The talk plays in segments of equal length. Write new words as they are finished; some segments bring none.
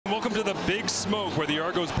welcome to the Big Smoke, where the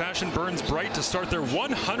Argos' passion burns bright to start their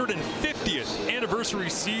 150th anniversary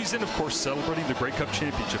season. Of course, celebrating the Grey Cup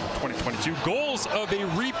Championship of 2022. Goals of a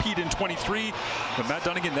repeat in 23. But Matt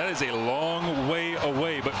Dunnigan, that is a long way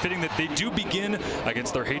away, but fitting that they do begin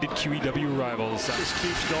against their hated QEW rivals. This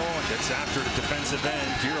keeps going. Gets after the defensive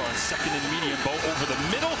end here on second and medium. Bow over the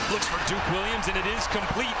middle. Looks for Duke Williams, and it is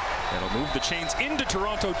complete. It'll move the chains into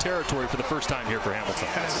Toronto territory for the first time here for Hamilton.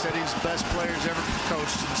 I said he's the best players ever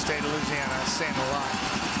coached in the state of Louisiana. That's saying a lot.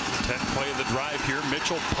 10th play of the drive here.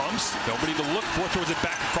 Mitchell pumps. Nobody to look for. Throws it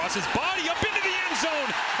back across his body. Up into the end zone.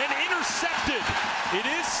 And intercepted. It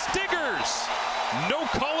is Stiggers. No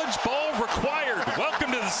college ball required.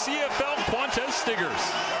 Welcome to the CFL, Quantes Stiggers.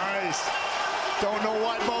 Nice. Don't know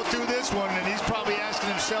why both do this one, and he's probably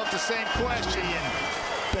asking himself the same question.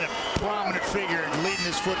 Been a prominent figure in leading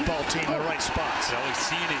this football team in the right spots. Kelly's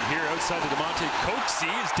seen it here outside the DeMonte Coxie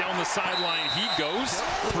is down the sideline. He goes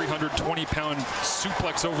 320-pound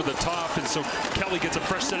suplex over the top, and so Kelly gets a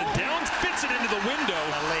fresh set of downs, fits it into the window.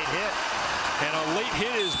 A late hit. And a late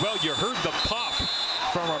hit as well. You heard the pop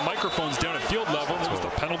from our microphones down at field level. So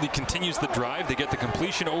the penalty continues the drive. They get the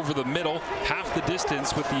completion over the middle, half the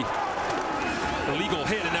distance with the illegal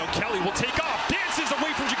hit, and now Kelly will take off. Dances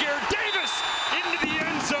away from Jaguar Davis into the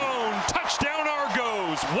end zone. Touchdown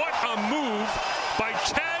Argos. What a move by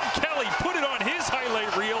Chad Kelly. Put it on his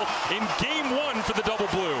highlight reel in game one for the Double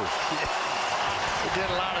Blue. We did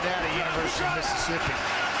a lot of that at University of Mississippi.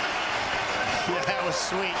 Yeah, that was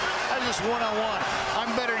sweet. That was just one-on-one.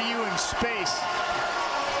 I'm better than you in space.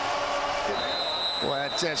 Well,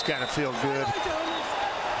 that's got to feel good.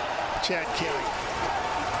 Chad Kelly.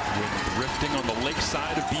 Wind drifting on the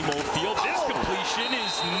lakeside of BMO Field. This completion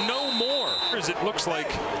is no more. As it looks like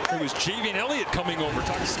it was Javian Elliott coming over.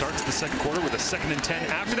 Starts the second quarter with a 2nd and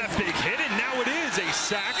 10 after that big hit, and now it is a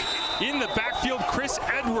sack in the backfield. Chris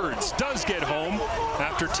Edwards does get home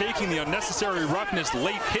after taking the unnecessary roughness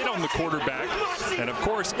late hit on the quarterback. And of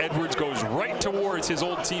course, Edwards goes right towards his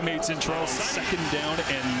old teammates in Charles. 2nd down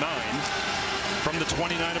and 9. From the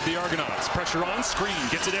 29 of the Argonauts. Pressure on, screen,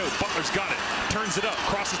 gets it out. Butler's got it, turns it up,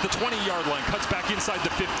 crosses the 20-yard line, cuts back inside the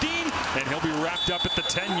 15, and he'll be wrapped up at the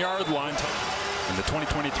 10-yard line. And the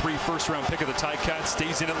 2023 first-round pick of the Ticats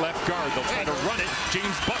stays in at left guard. They'll try to run it.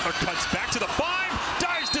 James Butler cuts back to the 5,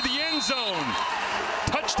 dives to the end zone.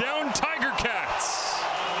 Touchdown, Tiger Cats.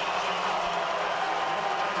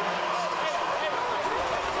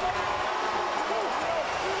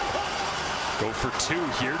 Go for 2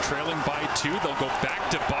 here, trailing by 2. They'll go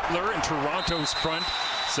back to Butler, and Toronto's front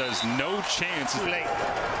says no chance. Too late.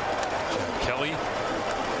 Kelly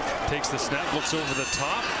takes the snap, looks over the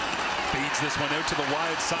top, fades this one out to the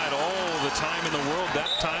wide side. All the time in the world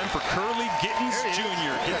that time for Curly Gittens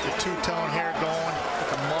Jr. Get the two-tone hair going,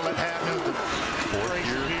 with the mullet hat, the 4th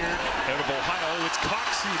year out of Ohio. It's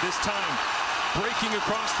Coxie this time, breaking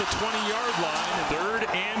across the 20-yard line.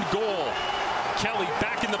 3rd and goal. Kelly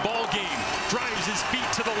back in the ball game, drives his feet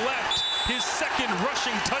to the left, his 2nd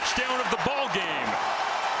rushing touchdown of the ball game.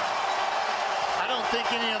 I don't think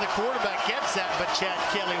any other quarterback gets that but Chad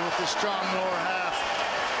Kelly with the strong lower half.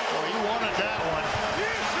 Well, he wanted that one.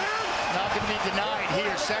 Not going to be denied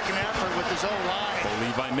here. 2nd effort with his own line.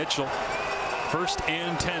 Levi Mitchell, 1st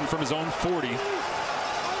and 10 from his own 40. And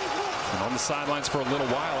on the sidelines for a little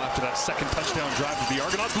while after that 2nd touchdown drive of the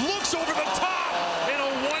Argonauts. Looks over the top and a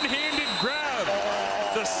one-handed grab.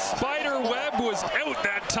 The spider web was out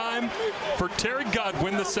that time for Terry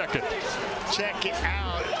Godwin the 2nd. Check it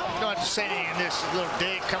out. Don't have to say anything in this. A little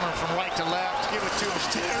dig coming from right to left. Give it to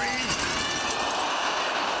us, Terry.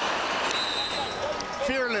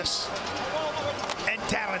 Fearless and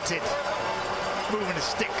talented. Moving the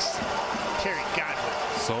sticks. Terry Godwin.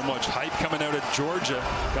 So much hype coming out of Georgia.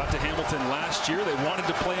 Got to Hamilton last year. They wanted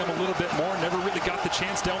to play him a little bit more. Never really got the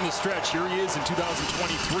chance down the stretch. Here he is in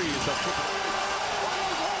 2023.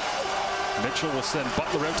 Mitchell will send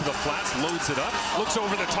Butler out to the flats, loads it up, looks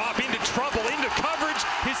over the top, into trouble, into coverage.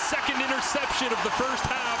 His 2nd interception of the first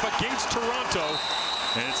half against Toronto.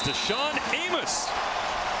 And it's Deshaun Amos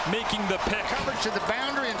making the pick. Coverage to the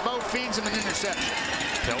boundary, and Bo feeds him an interception.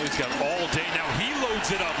 Kelly's got all day. Now he loads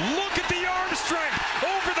it up. Look at the arm strength.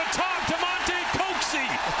 Over the top, DeMonte Coxie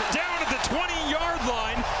down at the 20-yard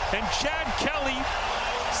line. And Chad Kelly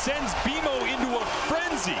sends BMO into a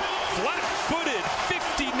frenzy. Flat-footed,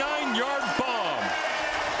 59-yard bomb.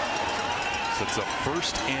 Sets up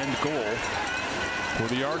 1st and goal for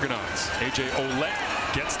the Argonauts. A.J.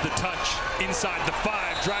 Ouellette gets the touch inside the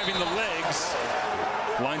 5, driving the legs.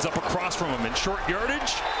 Lines up across from him in short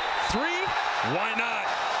yardage. 3, why not?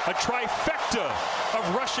 A trifecta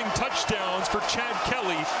of rushing touchdowns for Chad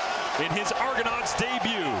Kelly in his Argonauts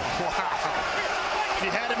debut. If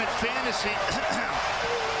you had him in fantasy.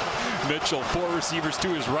 Mitchell, 4 receivers to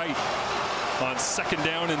his right on 2nd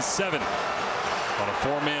down and 7. On a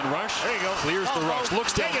 4-man rush, there you go. Clears the rush,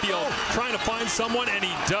 looks downfield, trying to find someone, and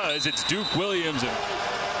he does. It's Duke Williams. And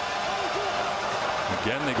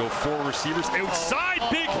again, they go 4 receivers. Outside,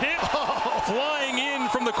 big hit. Flying in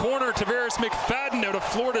from the corner, Tavares McFadden out of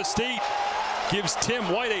Florida State gives Tim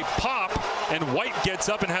White a pop, and White gets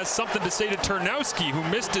up and has something to say to Turnowski, who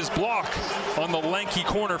missed his block on the lanky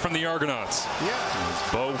corner from the Argonauts. Yeah.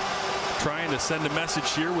 Bo trying to send a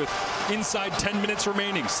message here with inside 10 minutes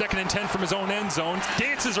remaining. 2nd and 10 from his own end zone.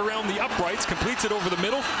 Dances around the uprights, completes it over the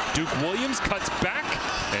middle. Duke Williams cuts back,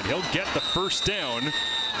 and he'll get the 1st down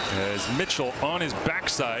as Mitchell on his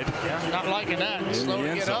backside. Yeah, not liking that. Slow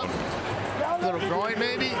to get up. Little groin,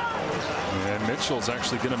 maybe. And Mitchell's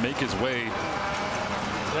actually going to make his way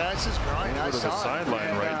That's his groin. over to the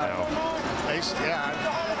sideline right now.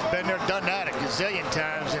 I've been there, done that a gazillion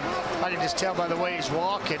times, and I can just tell by the way he's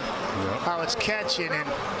walking how it's catching, and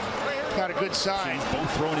got a good sign.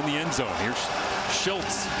 Both thrown in the end zone. Here's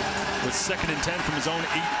Schultz with 2nd and 10 from his own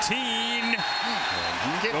 18.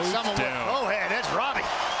 And he goes down. Oh, hey, that's Robbie.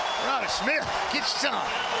 Robbie Smith, get some.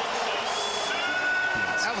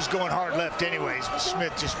 That was going hard left anyways, but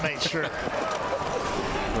Smith just made sure.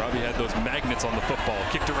 Robbie had those magnets on the football.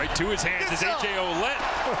 Kicked it right to his hands as A.J. Ouellette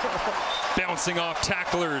bouncing off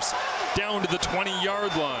tacklers down to the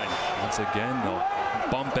 20-yard line. Once again, they'll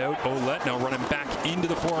bump out Ouellette, now running back into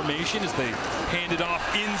the formation as they hand it off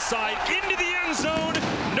inside into the end zone.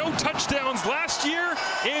 No touchdowns last year.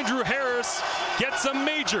 Andrew Harris gets a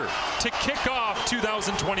major to kick off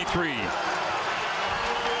 2023.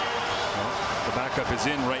 The backup is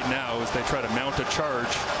in right now as they try to mount a charge.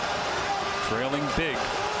 Trailing big.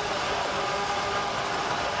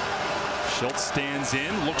 Schultz stands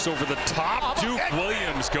in, looks over the top. Duke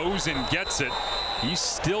Williams goes and gets it. He's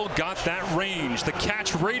still got that range, the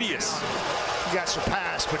catch radius. He got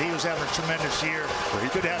surpassed, but he was having a tremendous year.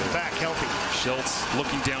 Good to have the back healthy. Schultz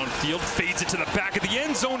looking downfield, fades it to the back of the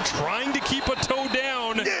end zone, trying to keep a toe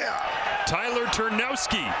down. Yeah. Tyler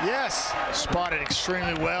Turnowski. Yes. Spotted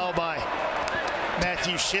extremely well by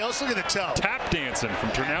Matthew Schultz. Look at the toe. Tap dancing from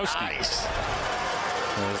Turnowski. Nice.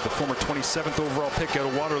 As the former 27th overall pick out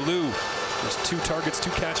of Waterloo. There's 2 targets, 2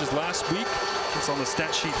 catches last week. It's on the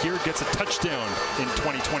stat sheet here. Gets a touchdown in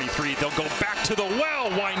 2023. They'll go back to the well.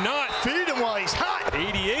 Why not? Feed him while he's hot.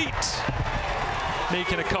 88.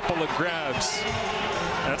 Making a couple of grabs.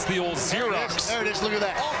 That's the old Xerox. There it is. Look at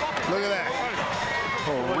that. Look at that.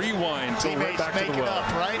 Oh, rewind till right back to the well.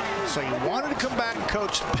 Up, right? So you wanted to come back and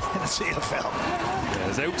coach in the CFL.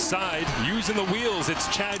 As outside, using the wheels, it's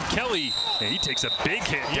Chad Kelly. And he takes a big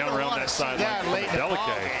hit down around that sideline. Late in the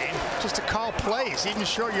ball game, just to call plays, even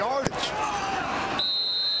short yardage.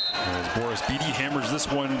 As Boris Beatty hammers this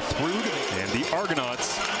one through, and the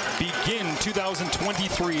Argonauts begin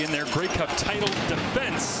 2023 in their Grey Cup title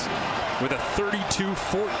defense with a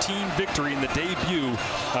 32-14 victory in the debut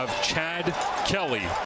of Chad Kelly.